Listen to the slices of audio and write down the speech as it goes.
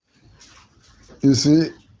You see,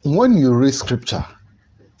 when you read scripture,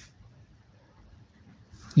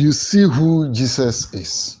 you see who Jesus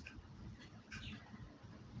is.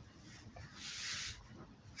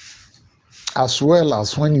 As well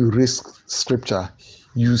as when you read scripture,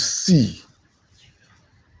 you see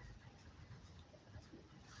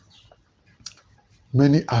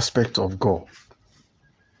many aspects of God.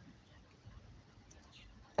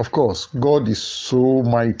 Of course, God is so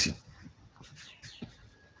mighty.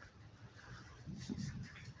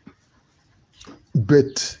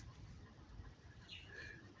 But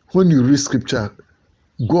when you read scripture,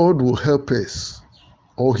 God will help us,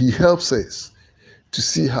 or He helps us to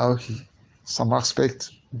see how some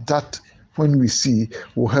aspect that when we see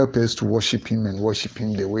will help us to worship Him and worship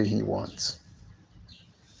Him the way He wants.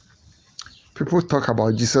 People talk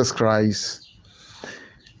about Jesus Christ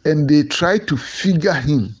and they try to figure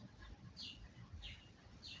Him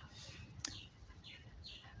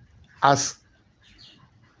as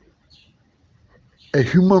a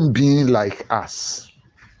human being like us.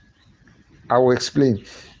 I will explain.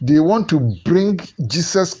 They want to bring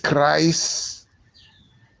Jesus Christ's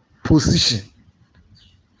position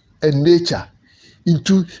and nature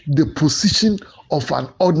into the position of an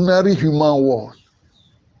ordinary human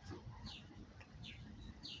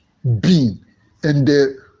being, and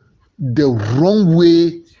the wrong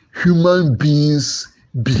way human beings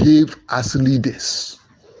behave as leaders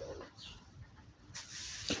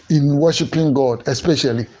in worshiping God,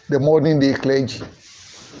 especially the modern day clergy.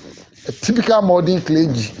 A typical modern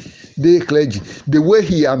day clergy, the way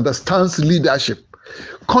he understands leadership,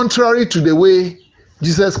 contrary to the way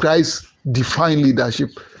Jesus Christ defined leadership,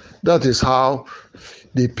 that is how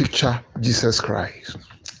they picture Jesus Christ.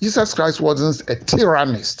 Jesus Christ wasn't a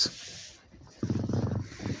tyrannist.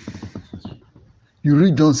 You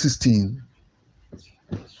read John 16,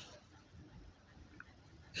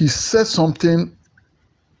 he said something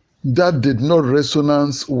that did not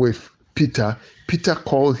resonance with Peter. Peter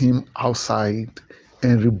called him outside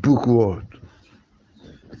and rebuked God.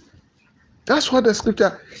 That's what the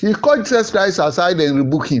scripture, he called Jesus Christ aside and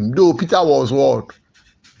rebuked him, though Peter was what?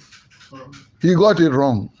 He got it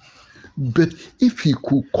wrong. But if he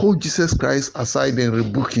could call Jesus Christ aside and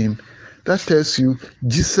rebuke him, that tells you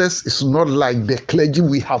Jesus is not like the clergy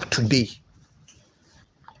we have today.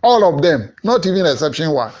 All of them, not even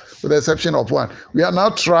exception one, with the exception of one. We are now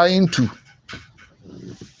trying to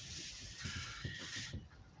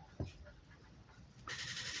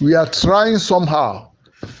somehow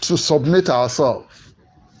to submit ourselves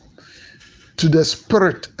to the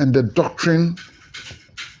spirit and the doctrine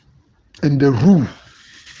and the rule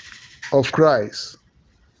of Christ.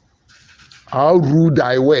 I'll rule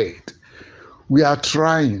thy word. We are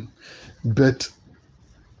trying, but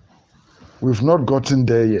we've not gotten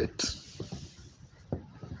there yet.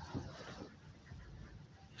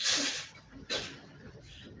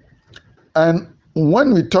 And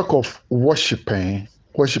when we talk of worshiping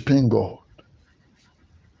God,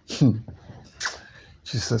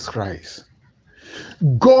 Jesus Christ,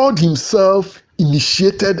 God Himself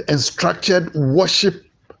initiated and structured worship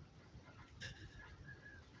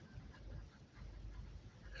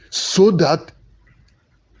so that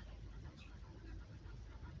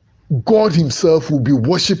God Himself will be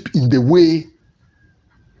worshipped in the way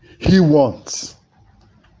He wants.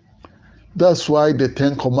 That's why the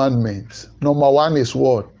 10 Commandments, number 1 is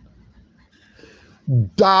what?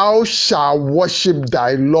 Thou shalt worship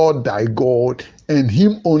thy Lord thy God, and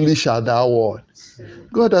Him only shalt thou what?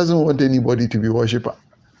 God doesn't want anybody to be worshipped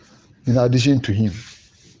in addition to Him.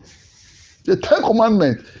 The 10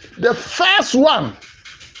 Commandments, the first one,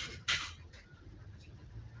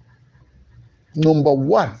 number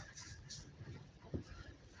 1,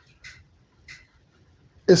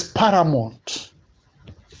 is paramount.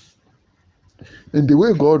 And the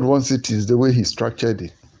way God wants it is the way He structured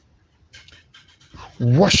it.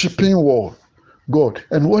 Worshipping God.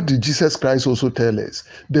 And what did Jesus Christ also tell us?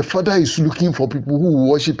 The Father is looking for people who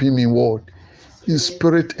worship Him in what? In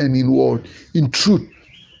spirit and in what? In truth.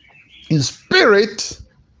 In spirit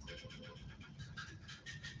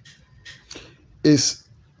is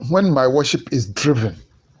when my worship is driven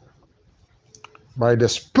by the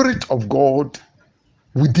Spirit of God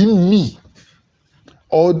within me,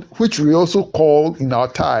 or which we also call in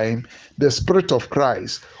our time the Spirit of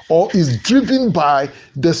Christ, or is driven by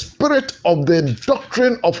the Spirit of the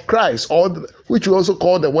doctrine of Christ, or which we also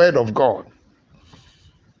call the Word of God.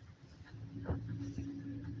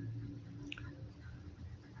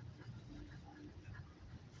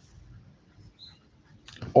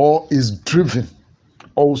 Or is driven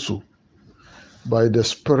also by the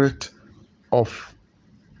spirit of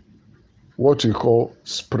what we call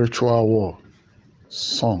spiritual war.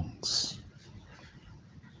 songs.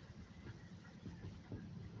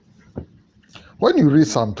 When you read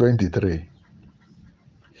Psalm 23,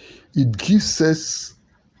 it gives us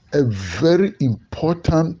a very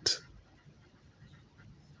important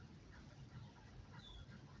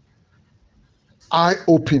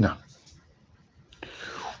eye-opener.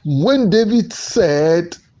 When David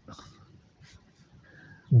said,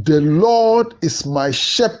 "The Lord is my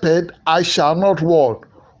shepherd, I shall not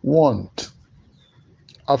want."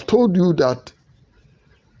 I've told you that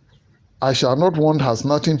 "I shall not want" has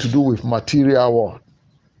nothing to do with material what?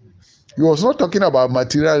 He was not talking about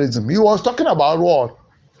materialism. He was talking about what?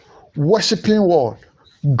 Worshipping what?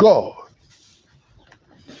 God.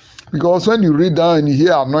 Because when you read down and you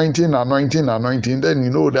hear anointing, then you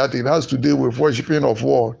know that it has to do with worshipping of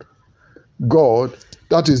what? God,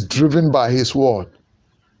 that is driven by his word,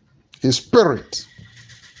 his spirit,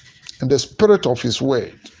 and the spirit of his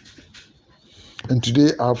word. And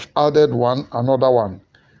today I've added another one.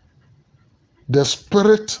 The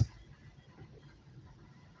spirit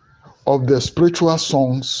of the spiritual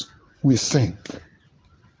songs we sing.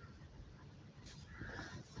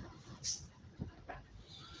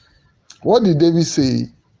 What did David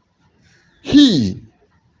say? He,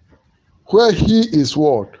 where he is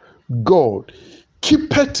what? God,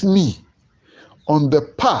 keepeth me on the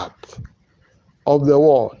path of the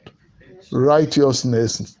word,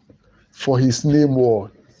 righteousness, for his name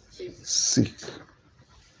word, sake.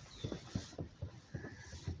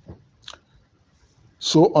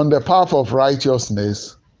 So on the path of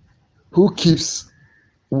righteousness, who keeps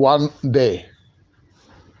one there?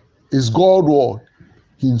 Is God word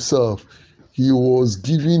himself. He was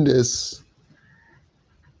giving us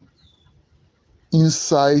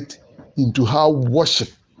insight into how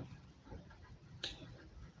worship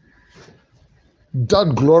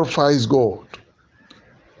that glorifies God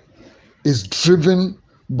is driven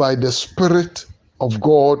by the Spirit of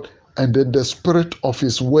God and then the Spirit of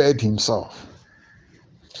his word himself.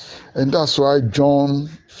 And that's why John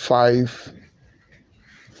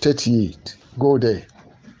 5:38. Go there.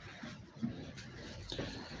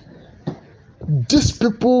 These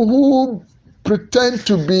people who pretend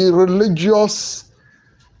to be religious,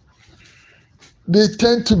 they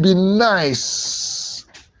tend to be nice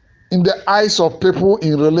in the eyes of people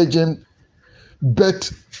in religion,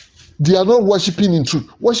 but they are not worshiping in truth.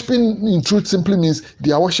 Worshiping in truth simply means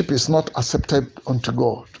their worship is not accepted unto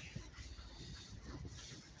God.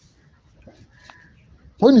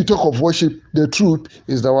 When you talk of worship, the truth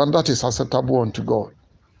is the one that is acceptable unto God.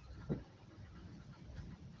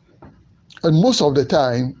 And most of the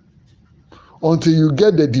time, until you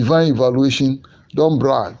get the divine evaluation, don't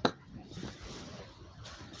brag.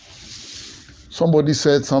 Somebody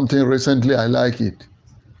said something recently, I like it.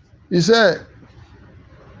 He said,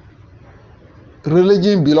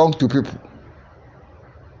 religion belongs to people.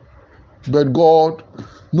 But God,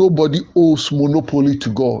 nobody owes monopoly to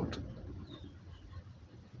God.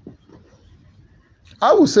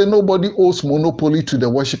 I would say nobody owes monopoly to the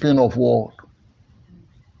worshiping of what?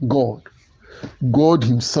 God. God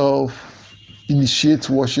himself initiates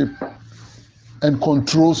worship and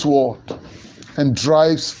controls what? And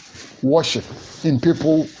drives worship in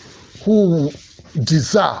people who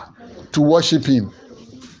desire to worship him.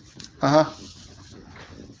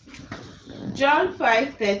 John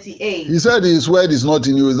 5:38. He said his word is not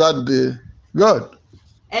in you. Is that the God?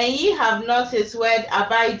 And ye have not his word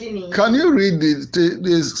abiding in you. Can you read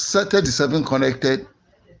the 37 connected?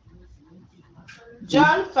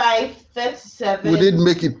 John 5:37. Would it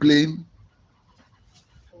make it plain?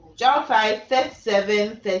 John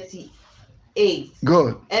 5:37-38.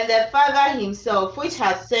 Good. And the Father himself, which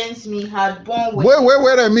has sent me, had borne with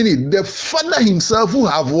Wait a minute. The Father himself who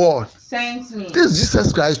have what? Sent me. This is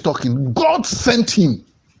Jesus Christ talking. God sent him.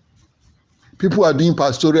 People are doing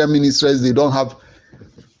pastoral ministries. They don't have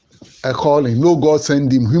a calling. No, God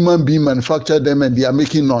sent him. Human being manufactured them and they are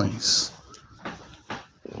making noise.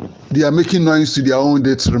 They are making noise to their own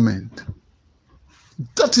detriment.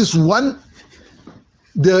 That is the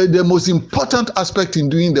most important aspect in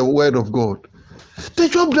doing the word of God. The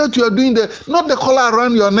job that you are doing, not the collar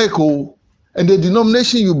around your neck, and the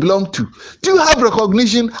denomination you belong to. Do you have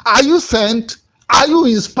recognition? Are you sent? Are you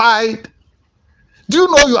inspired? Do you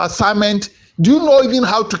know your assignment? Do you know even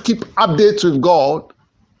how to keep updates with God?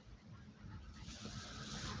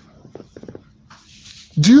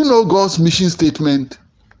 Do you know God's mission statement?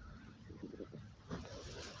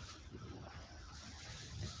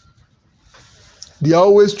 They are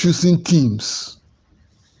always choosing teams.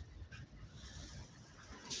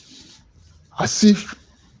 As if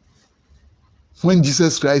when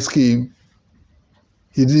Jesus Christ came,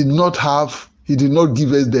 he He did not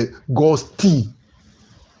give us the God's tea.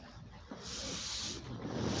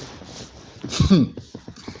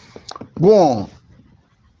 Go on.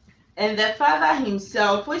 And the Father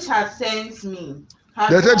himself, which has sent me,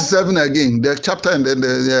 The 37 again, the chapter and then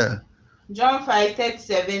the John 5,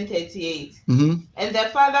 37, 38. Mm-hmm. And the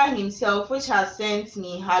Father himself, which has sent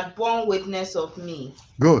me, had borne witness of me.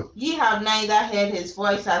 Good. Ye have neither heard his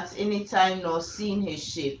voice at any time nor seen his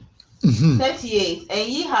shape. Mm-hmm. 38. And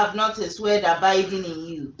ye have not his word abiding in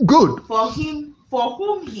you. Good. For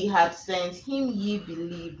whom he had sent, him ye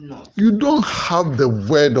believe not. You don't have the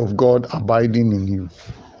word of God abiding in you.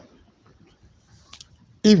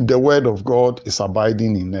 If the word of God is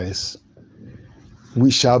abiding in us, we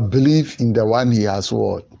shall believe in the one he has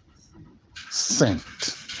what? Sent.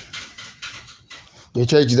 The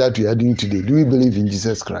church that we are doing today, do we believe in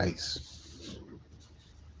Jesus Christ?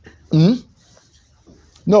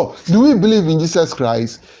 No. Do we believe in Jesus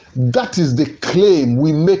Christ? That is the claim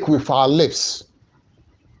we make with our lips.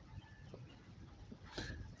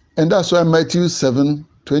 And that's why Matthew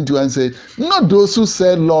 7:21 said, not those who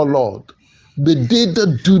say, Lord, Lord, but they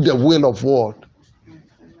that do the will of what?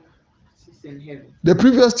 In heaven. The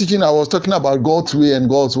previous teaching I was talking about God's way and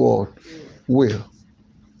God's word. Will.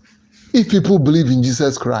 If people believe in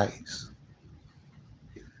Jesus Christ,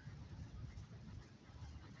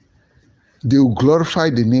 they will glorify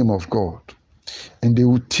the name of God and they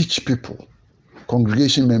will teach people,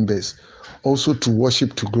 congregation members, also to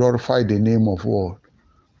worship, to glorify the name of what?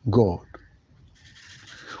 God.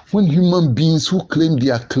 When human beings who claim they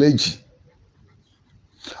are clergy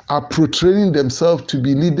are portraying themselves to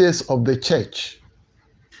be leaders of the church,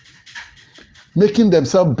 making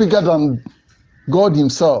themselves bigger than God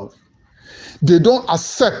himself, they don't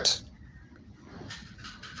accept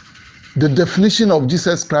the definition of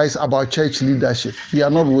Jesus Christ about church leadership. They are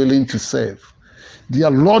not willing to serve. They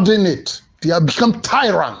are lording it. They have become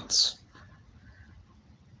tyrants.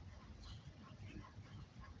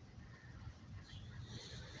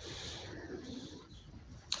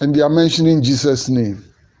 And they are mentioning Jesus' name.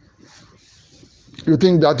 You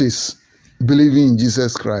think that is believing in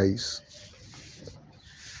Jesus Christ?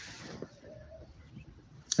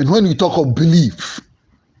 And when we talk of belief,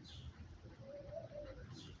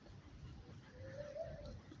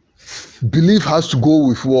 belief has to go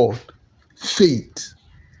with what? Faith.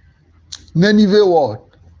 Nineveh what?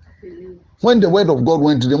 When the word of God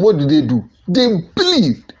went to them, what did they do? They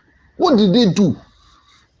believed. What did they do?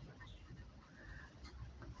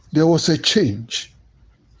 There was a change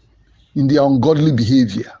in their ungodly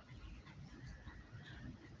behavior.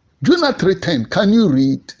 Jonah 3:10, can you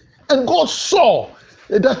read? And God saw.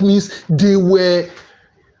 That means they were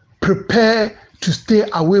prepared to stay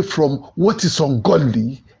away from what is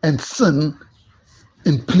ungodly and sin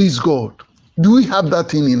and please God. Do we have that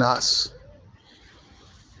thing in us?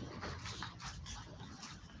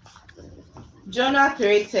 Jonah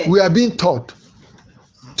 3:10. We are being taught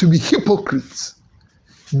to be hypocrites,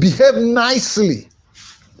 behave nicely,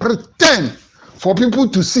 pretend for people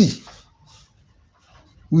to see.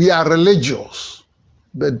 We are religious,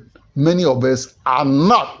 but many of us are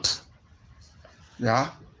not. Yeah.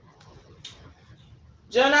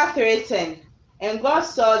 Jonah 3:10. And God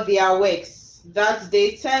saw their works, that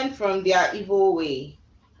they turned from their evil way.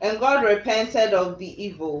 And God repented of the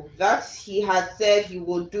evil that he had said he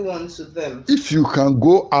would do unto them. If you can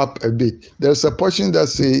go up a bit, there's a portion that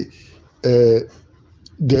say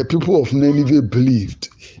the people of Nineveh believed.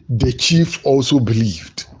 The chief also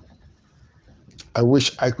believed. I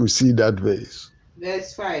wish I could see that verse.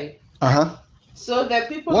 Verse 5. Uh-huh. So the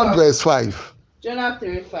people What of verse 5? Jonah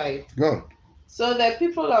 3:5. Go. So the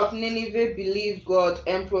people of Nineveh believed God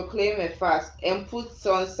and proclaimed a fast and put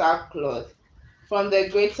on sackcloth, from the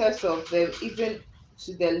greatest of them even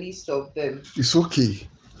to the least of them. It's okay.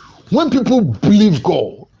 When people believe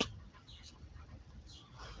God,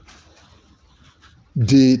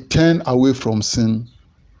 they turn away from sin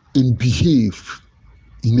and behave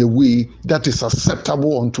in a way that is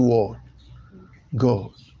acceptable unto all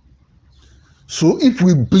God. So if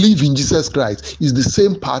we believe in Jesus Christ, it's the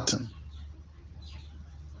same pattern.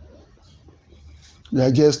 We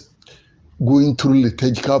are just going through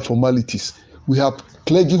liturgical formalities. We have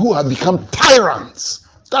clergy who have become tyrants.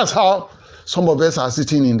 That's how some of us are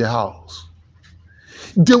sitting in the house.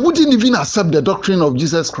 They wouldn't even accept the doctrine of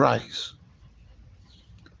Jesus Christ.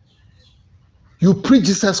 You preach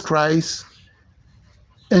Jesus Christ,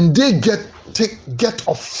 and they get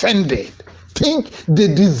offended, think they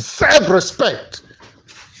deserve respect.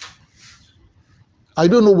 I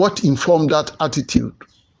don't know what informed that attitude.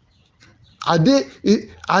 Are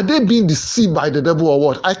they being deceived by the devil or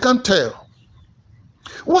what? I can't tell.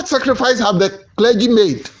 What sacrifice have the clergy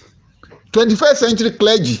made? 21st century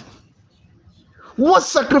clergy. What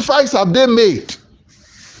sacrifice have they made?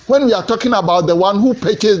 When we are talking about the one who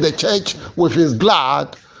purchased the church with his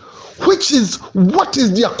blood, what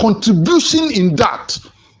is their contribution in that?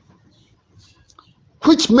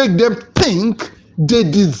 Which make them think they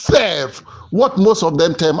deserve what most of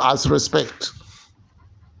them term as respect.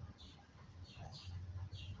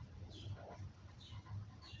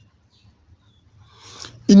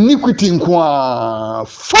 Iniquity,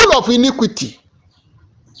 full of iniquity.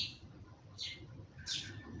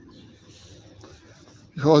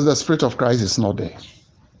 Because the Spirit of Christ is not there.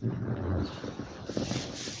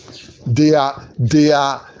 They are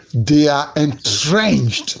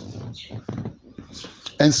entrenched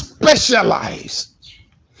and specialized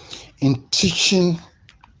in teaching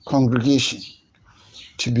congregation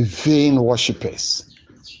to be vain worshippers.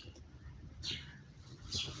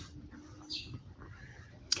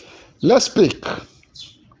 Let's pick.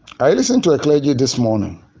 I listened to a clergy this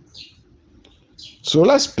morning. So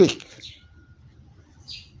let's pick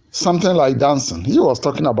something like dancing. He was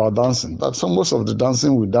talking about dancing, that some most of the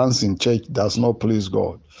dancing we dance in church does not please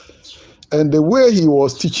God. And the way he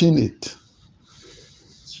was teaching it,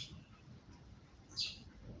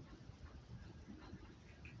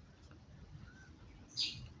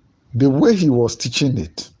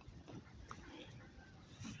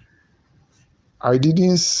 I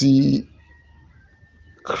didn't see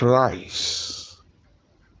Christ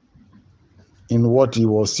in what he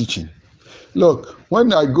was teaching. Look,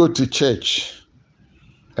 when I go to church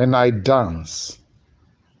and I dance,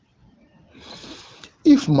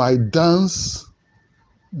 if my dance,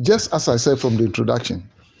 just as I said from the introduction,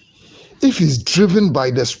 if it's driven by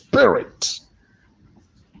the Spirit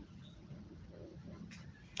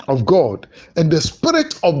of God and the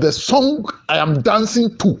spirit of the song I am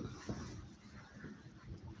dancing to,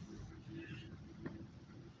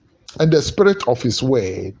 and the spirit of his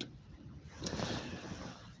word,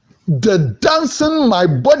 the dancing my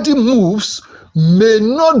body moves may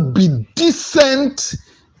not be decent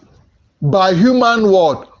by human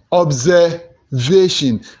word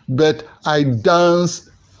observation, but I dance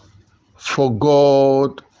for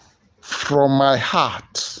God from my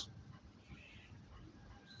heart.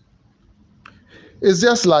 It's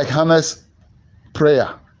just like Hannah's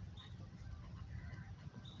prayer.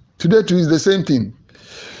 Today too is the same thing.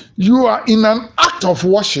 You are in an act of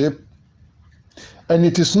worship and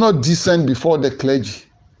it is not decent before the clergy.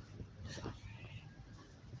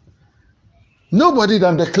 Nobody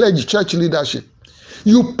than the clergy, church leadership.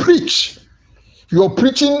 You preach. Your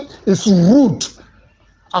preaching is rude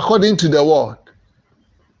according to the word.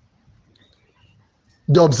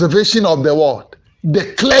 The observation of the word.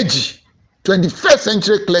 The clergy, 21st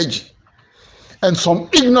century clergy, and some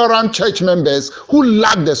ignorant church members who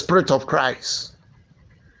lack the Spirit of Christ.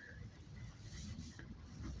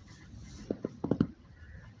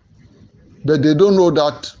 But they don't know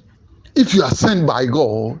that if you are sent by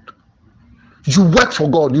God, you work for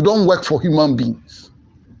God. You don't work for human beings.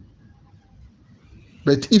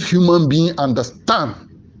 But if human beings understand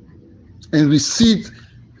and receive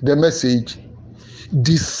the message,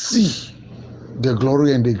 they see the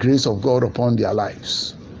glory and the grace of God upon their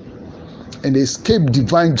lives and they escape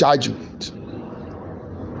divine judgment.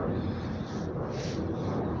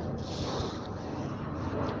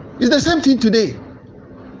 It's the same thing today.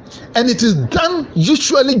 And it is done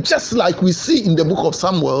usually just like we see in the book of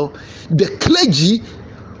Samuel, the clergy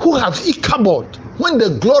who have Ichabod, when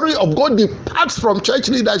the glory of God departs from church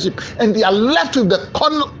leadership and they are left with the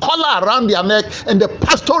collar around their neck and the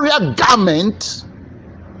pastoral garment,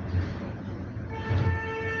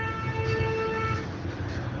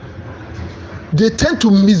 they tend to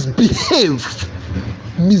misbehavior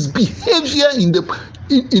in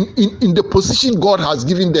the position God has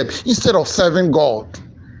given them instead of serving God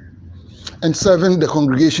and serving the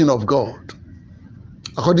congregation of God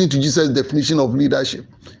according to Jesus' definition of leadership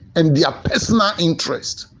and their personal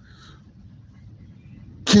interest.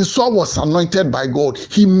 King Saul was anointed by God.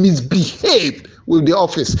 He misbehaved with the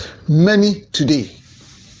office. Many today.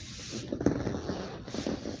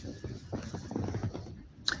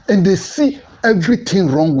 And they see everything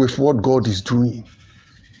wrong with what God is doing.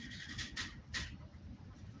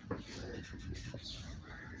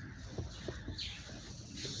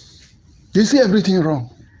 They see everything wrong.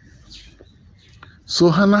 So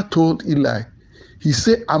Hannah told Eli, he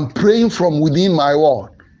said, I'm praying from within my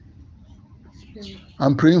word.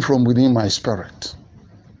 I'm praying from within my spirit.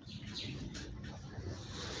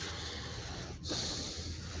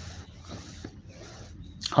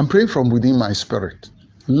 I'm praying from within my spirit.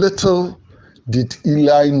 Little did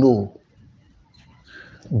Eli know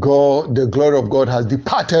God, the glory of God has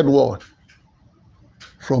departed what?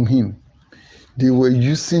 From him. They were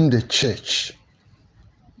using the church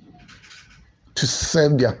to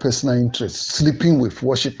serve their personal interests, sleeping with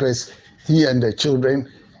worshippers, he and the children,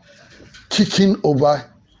 kicking over,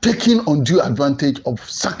 taking undue advantage of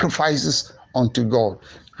sacrifices unto God.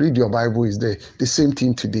 Read your Bible, is there. The same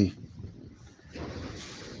thing today.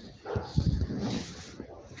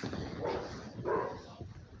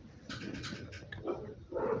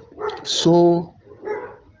 So,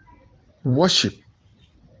 worship,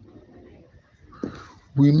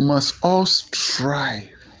 we must all strive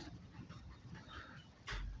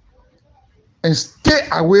and stay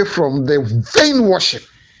away from the vain worship.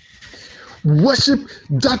 Worship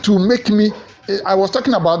that will make me, I was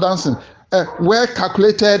talking about dancing, well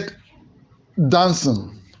calculated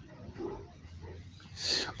dancing.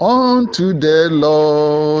 Unto the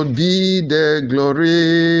Lord be the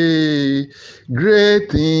glory,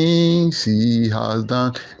 great things he has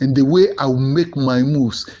done. And the way I will make my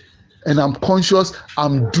moves, and I'm conscious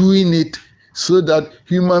I'm doing it so that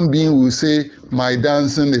human being will say my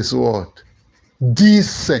dancing is what?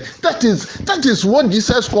 Decent. That is what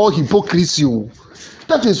Jesus called hypocrisy.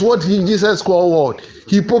 That is what Jesus called what?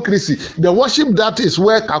 Hypocrisy. The worship that is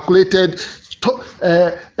well calculated,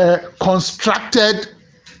 constructed,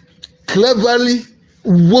 cleverly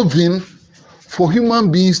woven for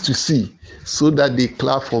human beings to see, so that they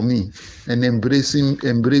clap for me and embrace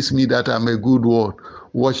me that I'm a good word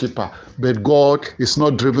worshiper. But God is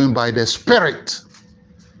not driven by the Spirit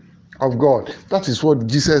of God. That is what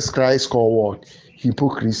Jesus Christ called what?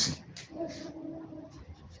 Hypocrisy.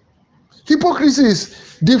 Hypocrisy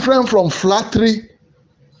is different from flattery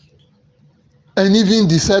and even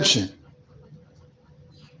deception.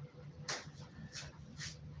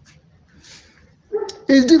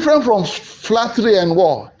 It's different from flattery and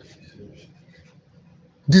what?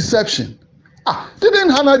 Deception. Didn't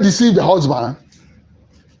Hannah deceive the husband?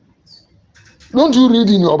 Don't you read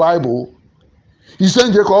in your Bible? He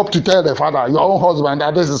sent Jacob to tell the father, your own husband,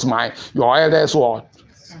 that this is your eldest what?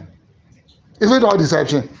 Is it not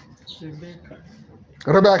deception?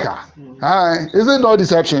 Rebecca. Is it not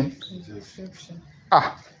deception? Deception.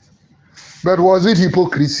 But was it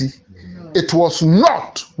hypocrisy? No. It was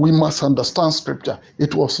not. We must understand scripture.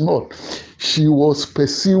 It was not. She was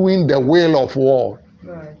pursuing the will of what?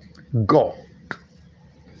 God.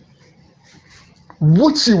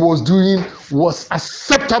 What she was doing was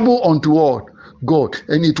acceptable unto what? God.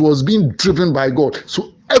 And it was being driven by God.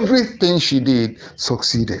 So everything she did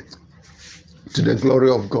succeeded to the glory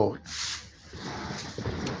of God.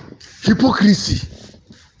 Hypocrisy.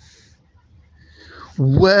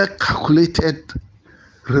 Well calculated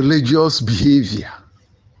religious behavior.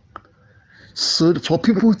 So for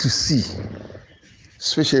people to see,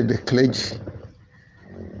 especially the clergy,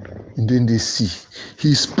 and then they see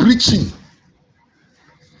he's preaching.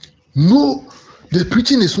 No, the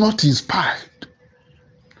preaching is not inspired.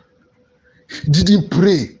 Didn't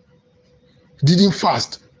pray, didn't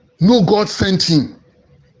fast. No, God sent him.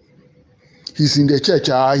 He's in the church,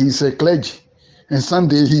 he's a clergy. And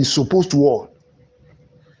Sunday he's supposed to what?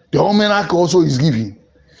 The almanac also is giving.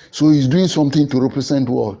 So he's doing something to represent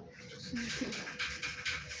what?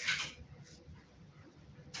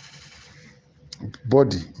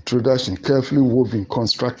 Body, introduction, carefully woven,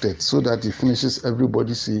 constructed, so that he finishes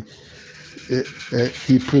everybody see.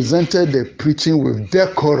 He presented the preaching with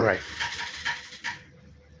decorum,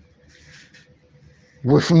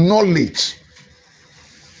 with knowledge,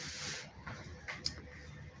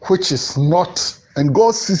 which is not, and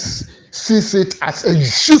God sees it as a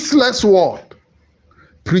useless word.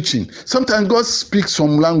 Preaching. Sometimes God speaks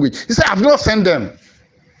some language. He said, I've not sent them,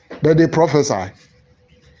 but they prophesy.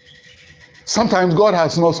 Sometimes God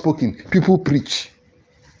has not spoken. People preach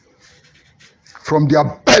from their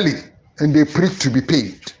belly, and they preach to be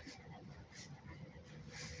paid.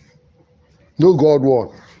 No, God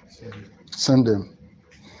what? Send them.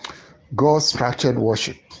 God structured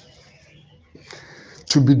worship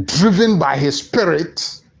to be driven by his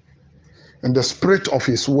spirit and the spirit of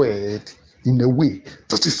his word in a way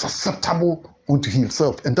that is acceptable unto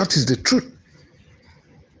himself. And that is the truth.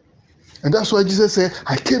 And that's why Jesus said,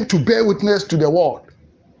 I came to bear witness to the word.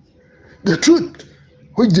 The truth,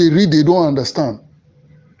 which they read, they don't understand.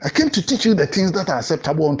 I came to teach you the things that are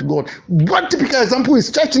acceptable unto God. One typical example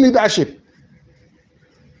is church leadership.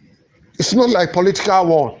 It's not like political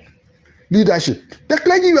war. Leadership. The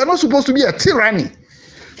clergy, you are not supposed to be a tyranny.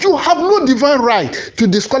 You have no divine right to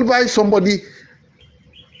disqualify somebody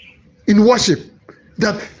in worship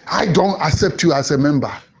that I don't accept you as a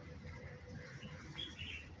member.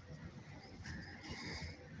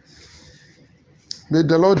 May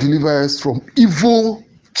the Lord deliver us from evil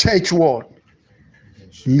church world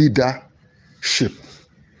leadership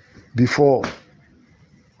before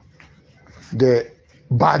the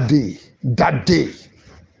bad day, that day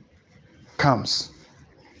comes.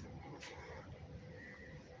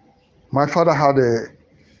 My father had a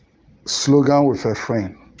slogan with a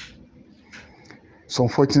friend. So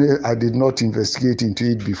unfortunately, I did not investigate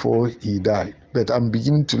into it before he died, but I'm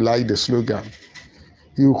beginning to like the slogan.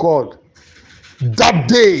 He will call, that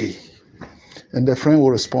day, and the friend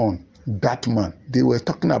will respond, that man. They were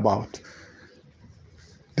talking about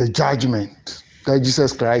the judgment that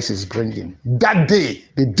Jesus Christ is bringing. That day,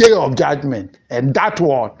 the day of judgment, and that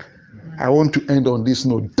one, I want to end on this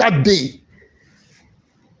note. That day,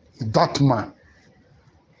 that man,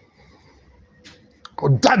 or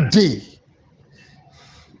that day,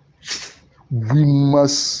 we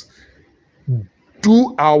must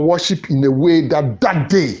do our worship in a way that that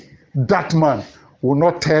day, that man will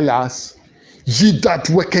not tell us, ye that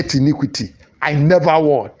worketh iniquity, I never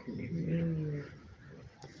would.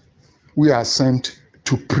 We are sent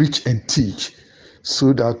to preach and teach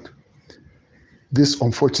so that this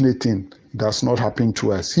unfortunate thing does not happen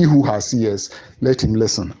to us. He who has ears, let him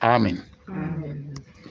listen. Amen.